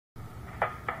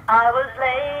I was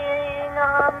laying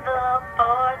on the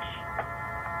porch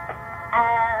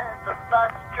as the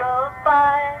bus drove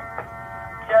by,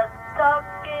 just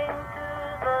talking to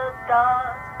the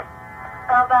stars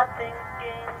about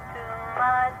thinking to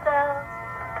myself.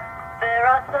 There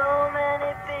are so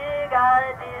many big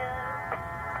ideas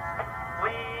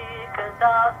we could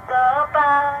talk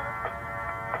about,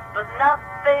 but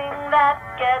nothing that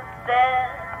gets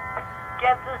said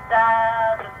gets us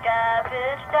out of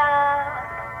Cabbage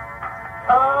Town.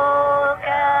 Oh,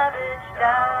 Cabbage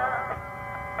Town.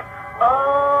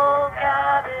 Oh,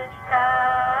 Cabbage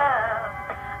Town.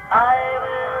 I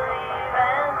will leave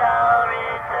and I'll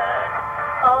return.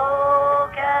 Oh,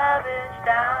 Cabbage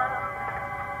Town.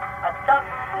 I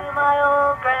talked to my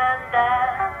old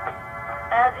granddad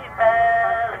as he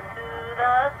fell into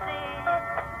the sea.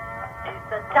 He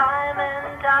said time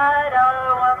and tide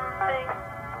are one thing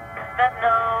that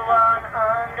no one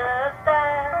understands.